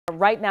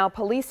right now,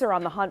 police are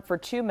on the hunt for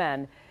two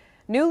men.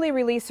 Newly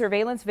released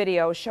surveillance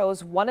video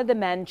shows one of the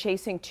men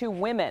chasing two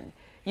women.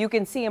 You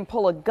can see him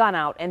pull a gun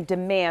out and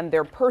demand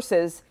their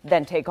purses,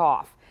 then take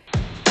off.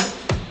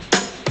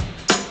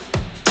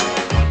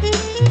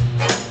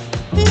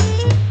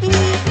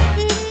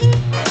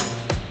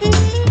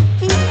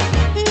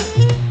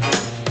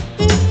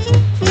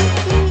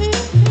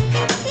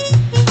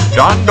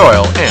 John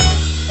Doyle in.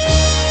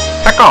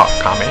 Heck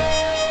off, commie.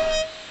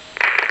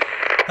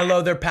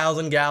 Hello there, pals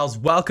and gals.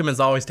 Welcome as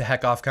always to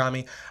Heck Off,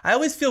 Commie. I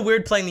always feel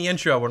weird playing the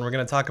intro when we're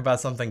going to talk about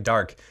something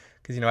dark.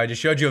 Because, you know, I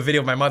just showed you a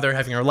video of my mother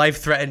having her life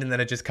threatened, and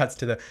then it just cuts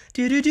to the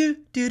do-do-do,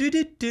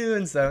 do-do-do-do,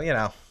 and so, you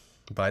know.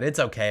 But it's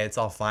okay, it's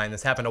all fine.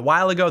 This happened a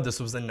while ago.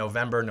 This was in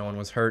November. No one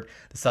was hurt.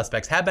 The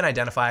suspects have been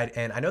identified,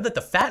 and I know that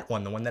the fat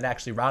one, the one that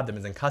actually robbed them,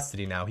 is in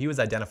custody now. He was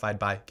identified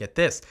by, get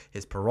this,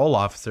 his parole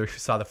officer who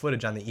saw the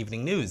footage on the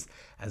evening news,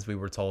 as we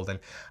were told. And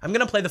I'm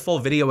going to play the full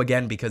video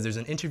again because there's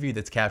an interview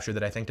that's captured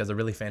that I think does a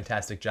really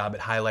fantastic job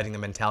at highlighting the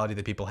mentality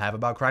that people have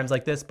about crimes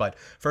like this. But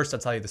first, I'll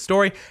tell you the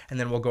story, and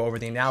then we'll go over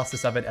the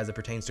analysis of it as it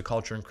pertains to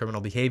culture and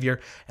criminal behavior,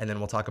 and then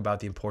we'll talk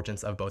about the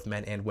importance of both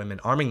men and women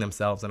arming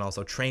themselves and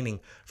also training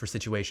for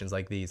situations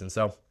like these. And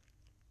so,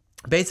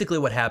 basically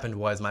what happened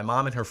was my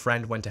mom and her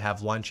friend went to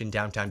have lunch in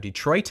downtown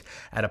Detroit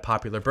at a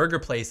popular burger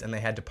place, and they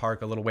had to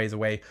park a little ways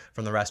away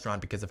from the restaurant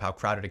because of how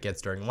crowded it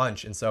gets during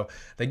lunch. And so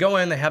they go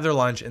in, they have their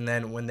lunch, and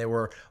then when they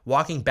were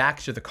walking back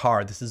to the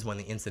car, this is when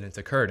the incident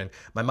occurred. And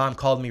my mom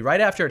called me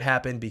right after it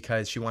happened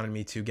because she wanted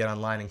me to get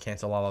online and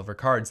cancel all of her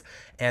cards.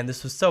 And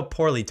this was so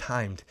poorly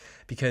timed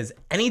because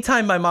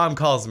anytime my mom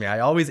calls me,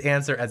 I always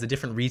answer as a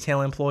different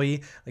retail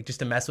employee, like just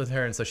to mess with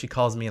her. And so she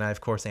calls me and I,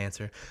 of course,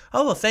 answer,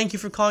 "Oh, well, thank you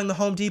for calling the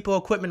Home Depot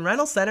Equipment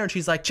Rental Center." And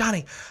she's like,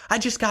 "Johnny, I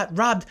just got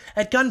robbed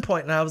at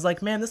gunpoint." And I was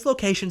like, "Man, this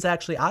location's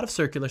actually out of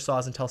circular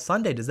saws until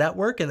Sunday. Does that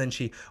work?" And then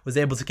she was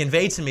able to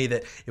convey to me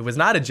that it was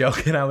not a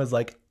joke. And I was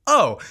like,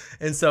 oh.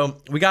 And so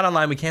we got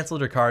online, we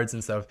canceled her cards.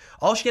 And so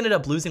all she ended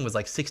up losing was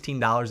like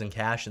 $16 in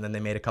cash. And then they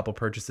made a couple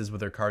purchases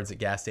with her cards at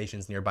gas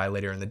stations nearby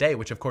later in the day,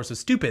 which of course was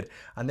stupid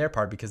on their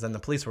part because then the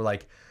police were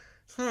like,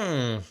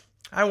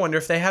 I wonder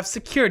if they have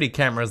security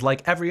cameras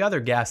like every other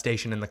gas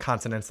station in the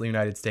continental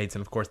United States.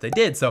 And of course they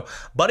did. So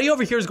buddy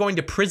over here is going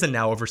to prison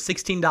now over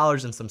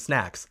 $16 and some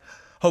snacks.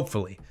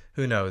 Hopefully.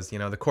 Who knows? You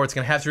know, the court's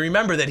going to have to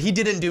remember that he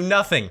didn't do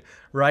nothing,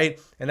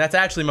 right? And that's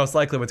actually most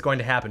likely what's going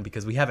to happen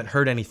because we haven't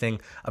heard anything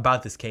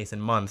about this case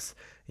in months.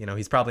 You know,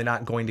 he's probably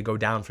not going to go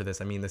down for this.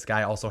 I mean, this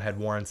guy also had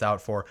warrants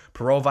out for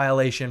parole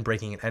violation,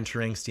 breaking and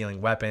entering, stealing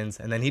weapons,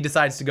 and then he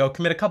decides to go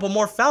commit a couple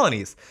more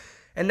felonies.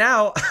 And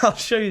now I'll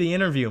show you the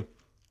interview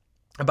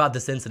about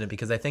this incident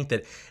because I think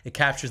that it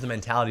captures the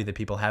mentality that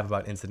people have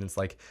about incidents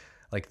like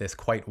this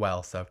quite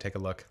well. So take a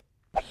look.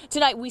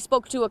 Tonight, we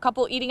spoke to a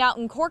couple eating out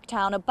in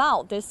Corktown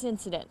about this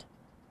incident.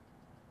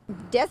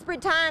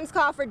 Desperate times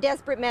call for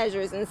desperate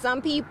measures, and some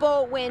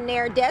people, when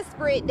they're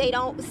desperate, they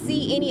don't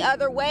see any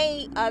other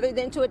way other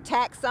than to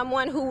attack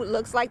someone who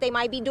looks like they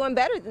might be doing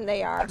better than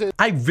they are.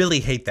 I really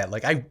hate that.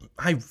 Like,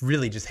 I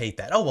really just hate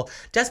that. Oh, well,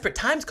 desperate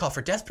times call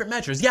for desperate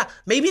measures. Yeah,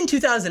 maybe in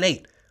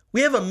 2008. We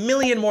have 1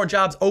 million more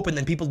jobs open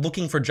than people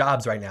looking for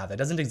jobs right now. That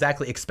doesn't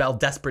exactly expel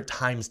desperate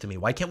times to me.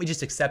 Why can't we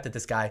just accept that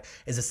this guy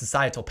is a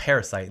societal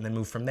parasite and then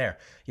move from there?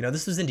 You know,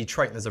 this was in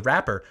Detroit, and there's a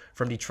rapper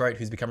from Detroit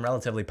who's become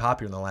relatively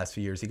popular in the last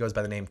few years. He goes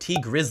by the name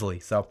T Grizzly.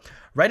 So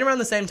right around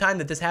the same time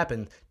that this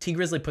happened, T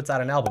Grizzly puts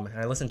out an album, and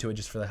I listened to it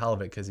just for the hell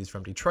of it because he's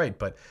from Detroit.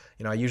 But,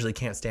 you know, I usually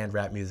can't stand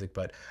rap music,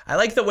 but I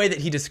like the way that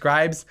he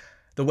describes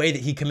the way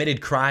that he committed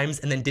crimes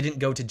and then didn't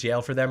go to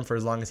jail for them for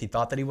as long as he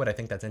thought that he would. I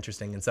think that's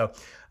interesting. And so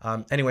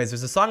anyways,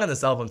 there's a song on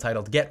this album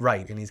titled Get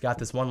Right. And he's got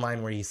this one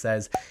line where he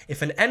says,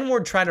 "If an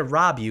N-word try to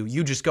rob you,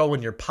 you just go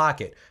in your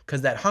pocket.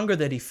 Cause that hunger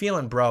that he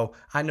feeling, bro,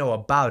 I know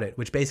about it."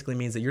 Which basically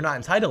means that you're not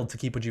entitled to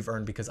keep what you've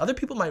earned because other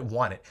people might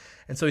want it.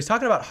 And so he's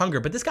talking about hunger,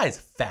 but this guy is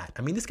fat.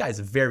 I mean, this guy is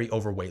very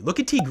overweight.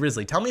 Look at T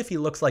Grizzly. Tell me if he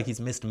looks like he's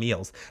missed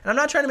meals. And I'm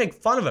not trying to make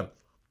fun of him.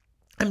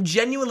 I'm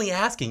genuinely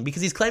asking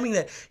because he's claiming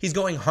that he's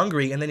going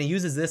hungry and then he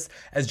uses this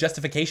as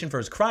justification for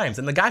his crimes.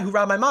 And the guy who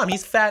robbed my mom,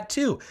 he's fat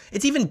too.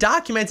 It's even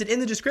documented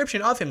in the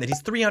description of him that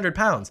he's 300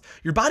 pounds.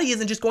 Your body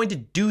isn't just going to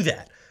do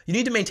that. You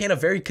need to maintain a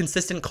very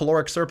consistent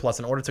caloric surplus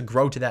in order to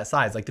grow to that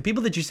size. Like the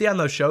people that you see on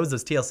those shows,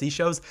 those TLC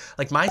shows,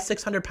 like My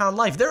 600-Pound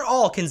Life, they're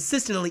all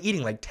consistently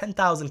eating like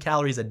 10,000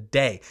 calories a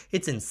day.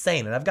 It's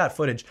insane. And I've got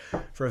footage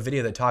for a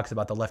video that talks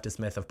about the leftist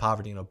myth of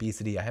poverty and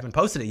obesity. I haven't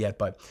posted it yet,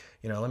 but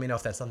you know, let me know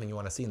if that's something you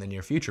want to see in the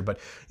near future. But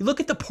you look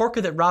at the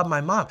porker that robbed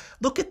my mom.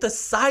 Look at the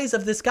size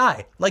of this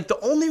guy. Like the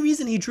only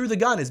reason he drew the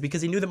gun is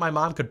because he knew that my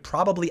mom could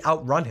probably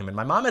outrun him. And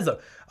my mom has a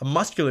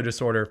muscular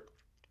disorder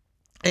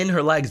in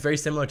her legs, very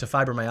similar to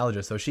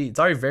fibromyalgia. So it's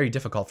already very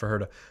difficult for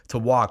her to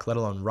walk, let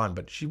alone run.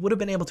 But she would have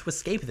been able to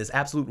escape this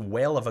absolute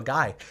whale of a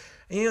guy.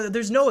 And, you know,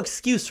 there's no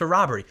excuse for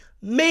robbery.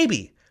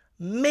 Maybe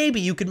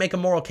you could make a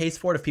moral case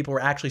for it if people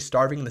were actually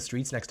starving in the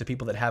streets next to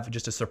people that have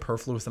just a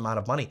superfluous amount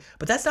of money.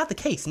 But that's not the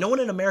case. No one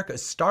in America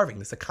is starving.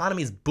 This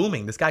economy is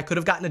booming. This guy could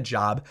have gotten a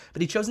job,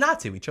 but he chose not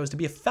to. He chose to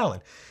be a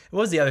felon. What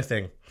was the other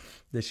thing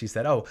that she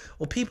said? Oh,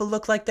 well, people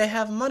look like they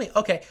have money.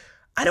 Okay.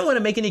 I don't want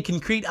to make any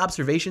concrete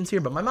observations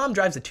here, but my mom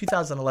drives a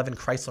 2011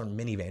 Chrysler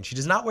minivan. She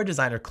does not wear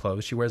designer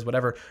clothes. She wears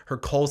whatever her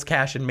Kohl's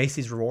Cash and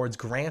Macy's Rewards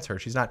grant her.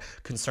 She's not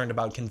concerned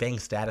about conveying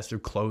status through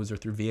clothes or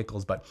through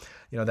vehicles. But,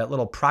 you know, that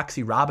little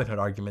proxy Robin Hood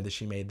argument that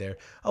she made there.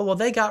 Oh, well,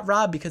 they got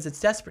robbed because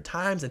it's desperate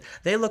times and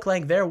they look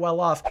like they're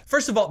well off.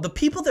 First of all, the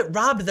people that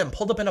robbed them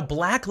pulled up in a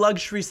black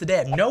luxury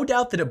sedan. No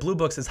doubt that at Blue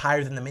Books is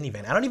higher than the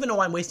minivan. I don't even know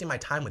why I'm wasting my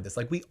time with this.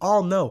 Like, we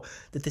all know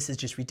that this is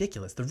just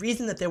ridiculous. The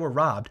reason that they were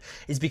robbed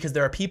is because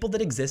there are people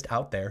that exist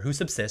out there who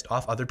subsist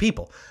off other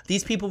people.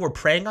 These people were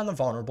preying on the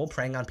vulnerable,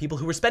 preying on people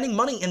who were spending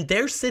money in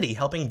their city,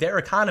 helping their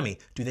economy.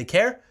 Do they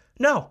care?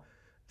 No.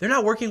 They're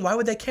not working. Why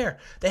would they care?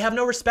 They have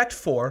no respect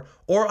for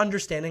or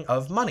understanding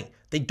of money.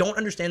 They don't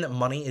understand that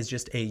money is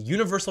just a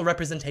universal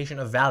representation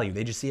of value.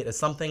 They just see it as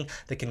something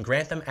that can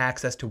grant them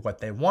access to what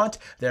they want.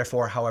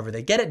 Therefore, however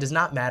they get it does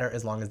not matter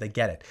as long as they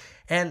get it.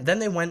 And then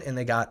they went and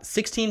they got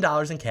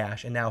 $16 in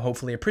cash and now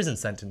hopefully a prison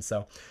sentence.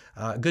 So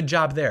good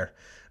job there.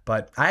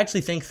 But I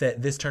actually think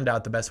that this turned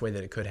out the best way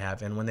that it could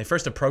have. And when they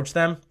first approached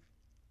them,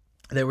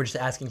 they were just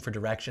asking for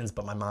directions,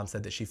 but my mom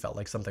said that she felt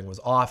like something was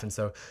off, and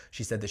so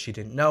she said that she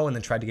didn't know and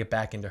then tried to get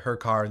back into her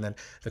car, and then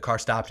the car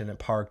stopped and it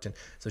parked, and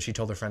so she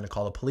told her friend to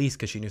call the police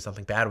because she knew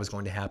something bad was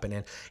going to happen.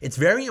 And it's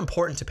very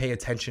important to pay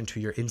attention to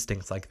your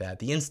instincts like that.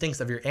 The instincts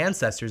of your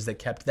ancestors that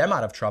kept them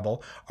out of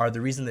trouble are the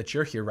reason that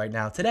you're here right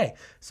now today.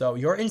 So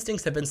your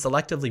instincts have been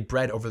selectively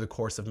bred over the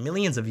course of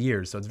millions of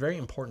years, so it's very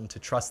important to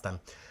trust them.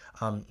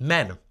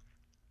 Men,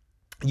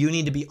 you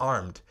need to be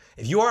armed.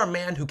 If you are a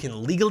man who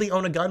can legally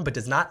own a gun but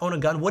does not own a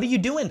gun, what are you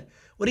doing?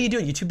 What are you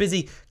doing? You too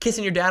busy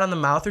kissing your dad on the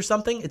mouth or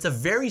something? It's a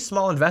very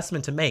small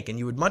investment to make, and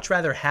you would much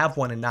rather have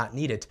one and not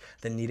need it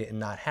than need it and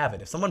not have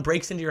it. If someone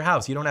breaks into your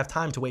house, you don't have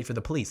time to wait for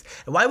the police.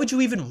 And why would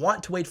you even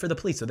want to wait for the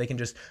police? So they can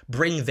just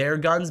bring their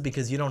guns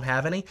because you don't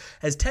have any?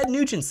 As Ted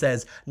Nugent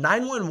says,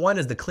 911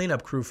 is the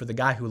cleanup crew for the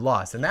guy who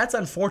lost. And that's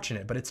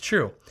unfortunate, but it's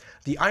true.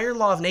 The iron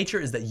law of nature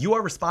is that you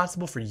are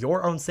responsible for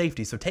your own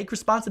safety. So take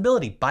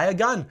responsibility. Buy a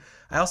gun.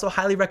 I also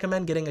highly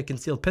recommend getting a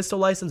concealed pistol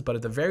license, but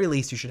at the very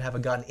least, you should have a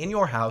gun in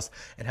your house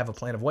and have a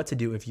plan of what to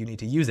do if you need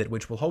to use it,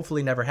 which will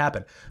hopefully never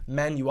happen.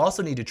 Men, you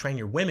also need to train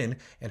your women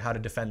in how to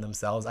defend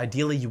themselves.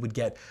 Ideally, you would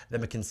get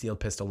them a concealed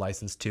pistol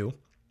license too.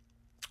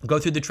 Go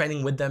through the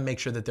training with them, make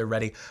sure that they're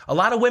ready. A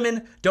lot of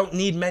women don't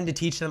need men to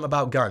teach them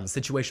about guns,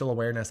 situational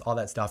awareness, all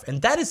that stuff.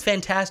 And that is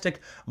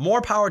fantastic.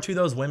 More power to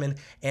those women.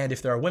 And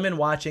if there are women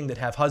watching that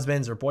have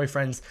husbands or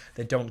boyfriends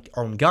that don't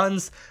own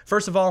guns,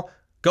 first of all,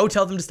 go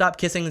tell them to stop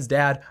kissing his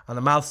dad on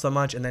the mouth so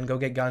much, and then go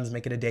get guns,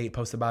 make it a date,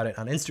 post about it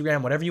on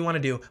Instagram, whatever you want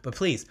to do. But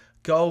please,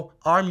 go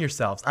arm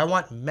yourselves. I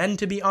want men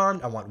to be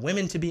armed. I want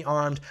women to be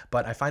armed.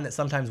 But I find that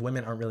sometimes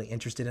women aren't really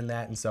interested in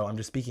that. And so I'm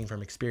just speaking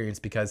from experience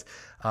because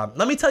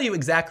let me tell you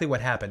exactly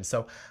what happened.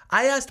 So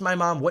I asked my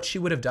mom what she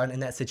would have done in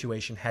that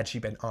situation had she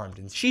been armed.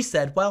 And she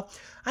said, well,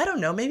 I don't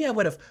know. Maybe I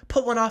would have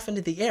put one off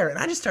into the air. And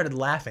I just started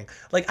laughing.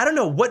 Like, I don't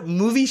know what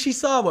movie she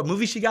saw, what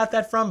movie she got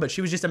that from, but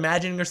she was just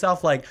imagining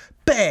herself like,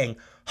 bang,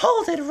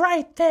 hold it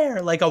right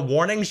there, like a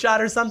warning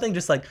shot or something,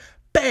 just like,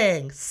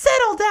 bang,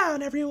 settle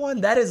down,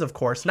 everyone. That is, of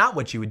course, not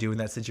what you would do in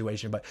that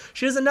situation, but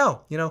she doesn't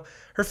know. You know,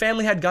 her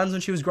family had guns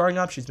when she was growing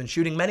up. She's been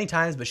shooting many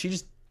times, but she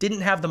just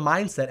didn't have the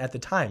mindset at the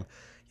time.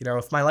 You know,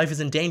 if my life is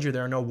in danger,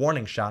 there are no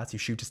warning shots. You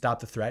shoot to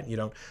stop the threat, and you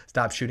don't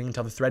stop shooting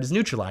until the threat is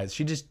neutralized.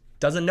 She just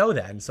doesn't know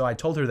that. And so I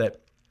told her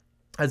that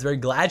I was very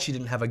glad she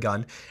didn't have a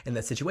gun in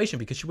that situation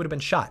because she would have been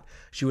shot.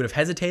 She would have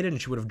hesitated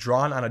and she would have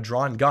drawn on a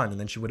drawn gun and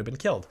then she would have been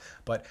killed.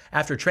 But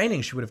after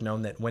training, she would have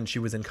known that when she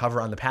was in cover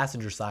on the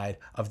passenger side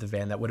of the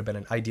van, that would have been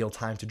an ideal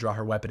time to draw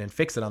her weapon and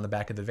fix it on the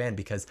back of the van,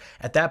 because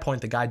at that point,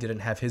 the guy didn't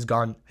have his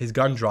gun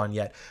drawn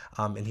yet,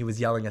 and he was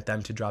yelling at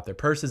them to drop their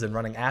purses and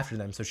running after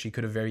them. So she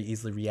could have very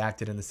easily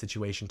reacted in the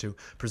situation to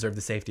preserve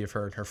the safety of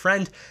her and her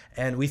friend.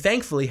 And we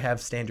thankfully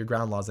have stand your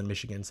ground laws in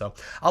Michigan. So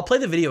I'll play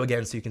the video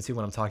again so you can see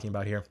what I'm talking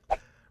about here.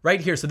 Right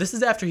here. So this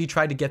is after he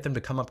tried to get them to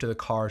come up to the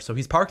car. So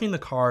he's parking the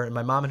car and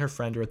my mom and her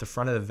friend are at the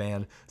front of the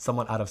van,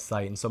 somewhat out of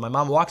sight. And so my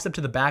mom walks up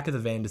to the back of the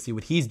van to see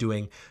what he's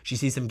doing. She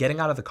sees him getting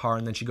out of the car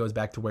and then she goes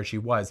back to where she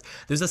was.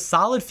 There's a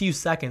solid few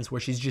seconds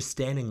where she's just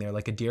standing there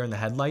like a deer in the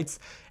headlights.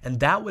 And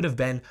that would have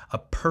been a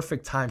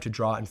perfect time to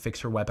draw and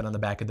fix her weapon on the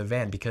back of the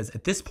van, because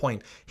at this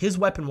point, his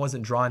weapon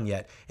wasn't drawn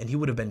yet and he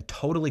would have been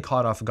totally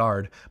caught off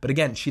guard. But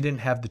again, she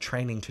didn't have the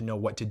training to know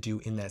what to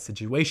do in that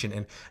situation.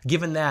 And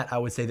given that, I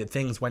would say that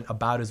things went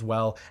about as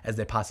well as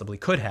they possibly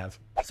could have.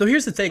 So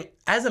here's the thing.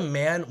 As a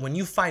man, when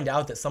you find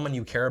out that someone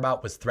you care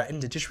about was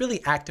threatened, it just really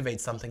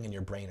activates something in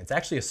your brain. It's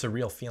actually a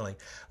surreal feeling.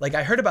 Like,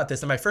 I heard about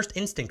this and my first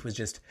instinct was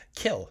just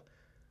kill.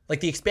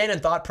 Like, the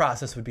expanded thought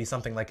process would be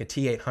something like a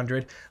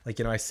T-800. Like,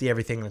 you know, I see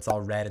everything and it's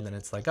all red, and then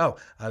it's like, oh,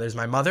 there's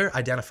my mother,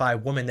 identify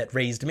woman that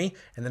raised me,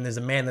 and then there's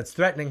a man that's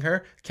threatening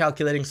her,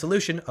 calculating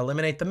solution,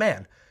 eliminate the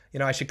man. You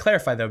know, I should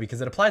clarify though,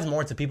 because it applies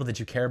more to people that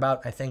you care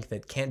about, I think,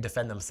 that can't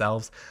defend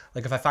themselves.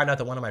 Like if I find out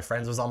that one of my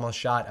friends was almost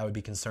shot, I would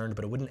be concerned,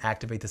 but it wouldn't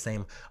activate the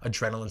same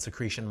adrenaline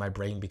secretion in my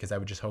brain because I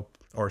would just hope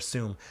or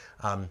assume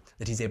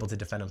that he's able to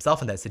defend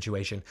himself in that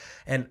situation.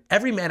 And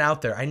every man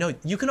out there, I know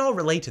you can all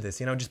relate to this,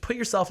 you know, just put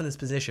yourself in this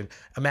position.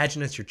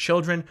 Imagine it's your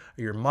children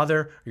or your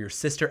mother or your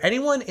sister,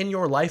 anyone in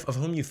your life of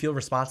whom you feel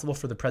responsible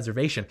for the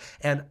preservation.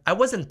 And I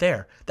wasn't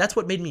there. That's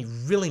what made me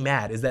really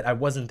mad, is that I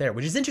wasn't there,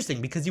 which is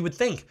interesting because you would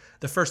think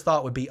the first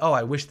thought would be, oh,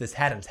 I wish this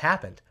hadn't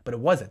happened, but it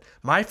wasn't.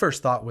 My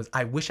first thought was,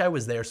 I wish I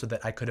was there so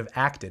that I could have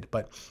acted.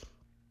 But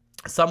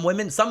some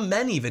women, some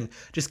men even,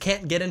 just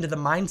can't get into the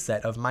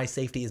mindset of my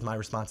safety is my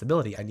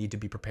responsibility. I need to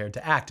be prepared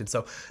to act. And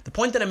so the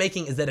point that I'm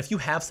making is that if you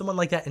have someone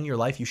like that in your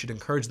life, you should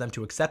encourage them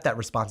to accept that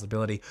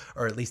responsibility,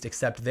 or at least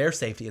accept their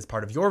safety as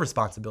part of your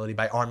responsibility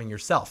by arming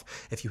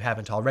yourself. If you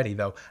haven't already,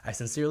 though, I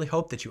sincerely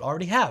hope that you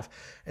already have.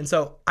 And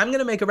so I'm going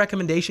to make a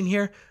recommendation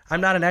here.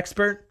 I'm not an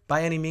expert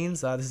by any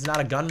means. This is not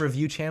a gun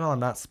review channel. I'm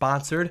not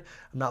sponsored.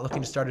 I'm not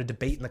looking to start a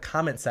debate in the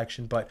comment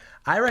section, but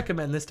I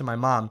recommend this to my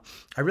mom.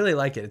 I really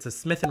like it. It's a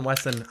Smith &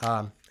 Wesson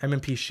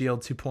M&P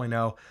Shield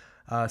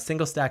 2.0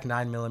 single stack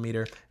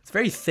 9mm. It's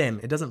very thin.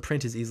 It doesn't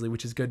print as easily,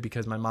 which is good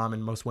because my mom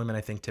and most women,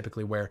 I think,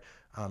 typically wear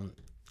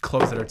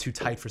clothes that are too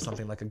tight for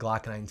something like a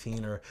Glock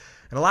 19 and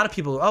a lot of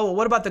people, oh, well,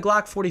 what about the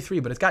Glock 43?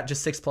 But it's got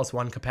just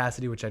 6+1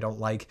 capacity, which I don't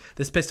like.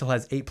 This pistol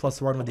has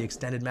 8+1 with the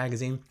extended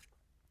magazine.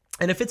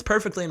 And it fits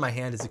perfectly in my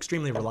hand. It's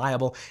extremely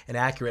reliable and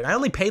accurate. I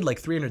only paid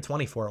like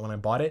 $320 for it when I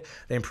bought it.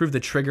 They improved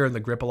the trigger and the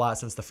grip a lot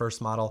since the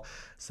first model.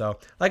 So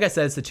like I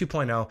said, it's the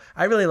 2.0.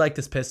 I really like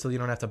this pistol. You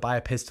don't have to buy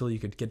a pistol. You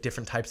could get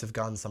different types of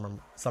guns.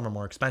 Some are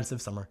more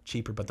expensive, some are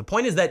cheaper. But the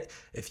point is that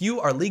if you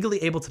are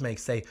legally able to make,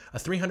 say, a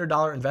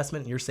 $300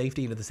 investment in your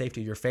safety, into the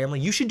safety of your family,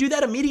 you should do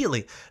that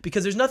immediately,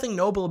 because there's nothing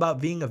noble about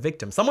being a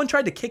victim. Someone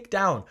tried to kick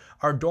down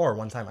our door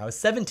one time. I was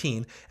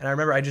 17, and I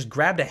remember I just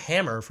grabbed a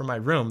hammer from my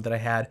room that I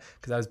had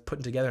because I was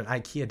putting together an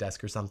IKEA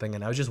desk or something,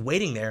 and I was just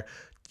waiting there,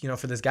 you know,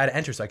 for this guy to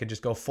enter so I could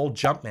just go full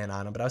jump man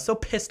on him. But I was so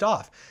pissed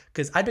off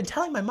because I'd been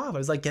telling my mom, I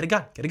was like, get a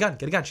gun, get a gun,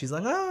 get a gun. She's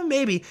like, oh,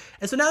 maybe.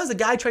 And so now there's a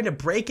guy trying to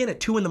break in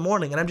at 2 in the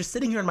morning, and I'm just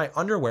sitting here in my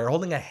underwear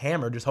holding a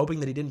hammer, just hoping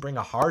that he didn't bring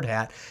a hard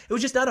hat. It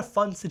was just not a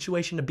fun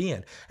situation to be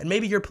in. And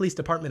maybe your police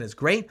department is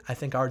great. I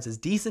think ours is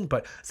decent,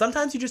 but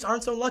sometimes you just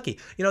aren't so lucky.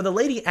 You know, the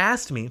lady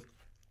asked me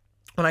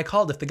when I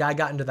called if the guy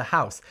got into the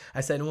house.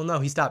 I said, well, no,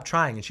 he stopped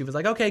trying. And she was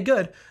like, okay,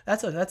 good.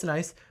 That's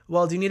nice.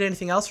 Well, do you need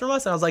anything else from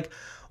us? And I was like,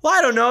 well,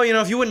 I don't know. You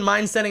know, if you wouldn't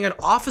mind sending an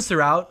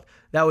officer out,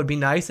 that would be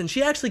nice. And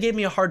she actually gave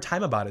me a hard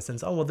time about it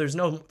since, oh, well, there's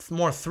no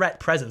more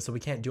threat present, so we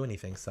can't do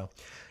anything. So,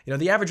 you know,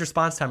 the average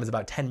response time is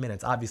about 10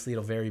 minutes. Obviously,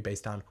 it'll vary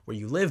based on where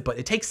you live, but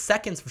it takes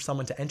seconds for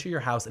someone to enter your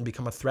house and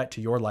become a threat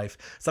to your life.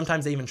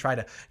 Sometimes they even try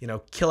to, you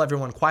know, kill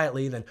everyone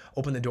quietly, then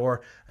open the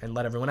door and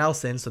let everyone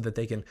else in so that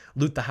they can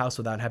loot the house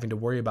without having to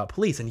worry about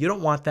police. And you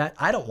don't want that.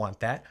 I don't want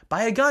that.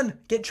 Buy a gun.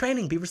 Get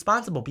training. Be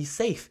responsible. Be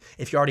safe.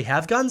 If you already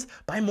have guns,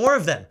 buy more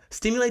of them.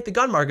 Stimulate the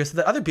gun market so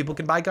that other people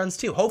can buy guns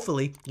too.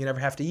 Hopefully, you never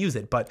have to use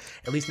it, but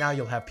at least now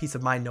you'll have peace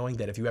of mind knowing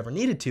that if you ever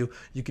needed to,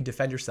 you could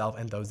defend yourself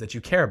and those that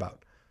you care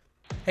about.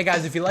 Hey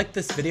guys, if you liked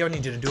this video, I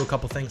need you to do a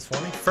couple things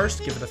for me.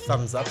 First, give it a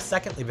thumbs up.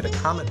 Second, leave it a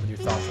comment with your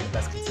thoughts on the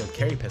best concealed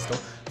carry pistol.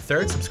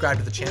 Third, subscribe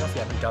to the channel if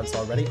you haven't done so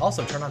already.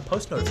 Also, turn on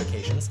post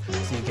notifications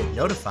so you get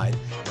notified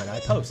when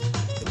I post.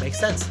 It makes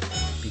sense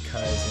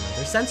because, you know,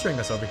 they're censoring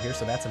us over here,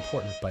 so that's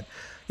important. But,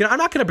 you know, I'm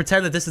not going to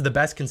pretend that this is the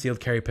best concealed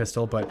carry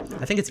pistol, but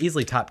I think it's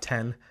easily top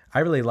 10. I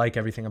really like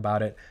everything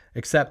about it,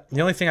 except the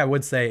only thing I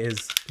would say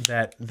is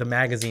that the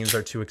magazines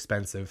are too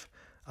expensive.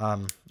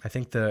 I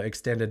think the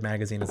extended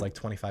magazine is like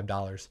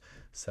 $25.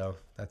 So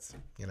that's,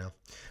 you know,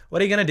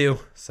 what are you going to do?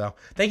 So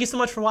thank you so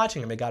much for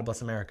watching, and may God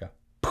bless America.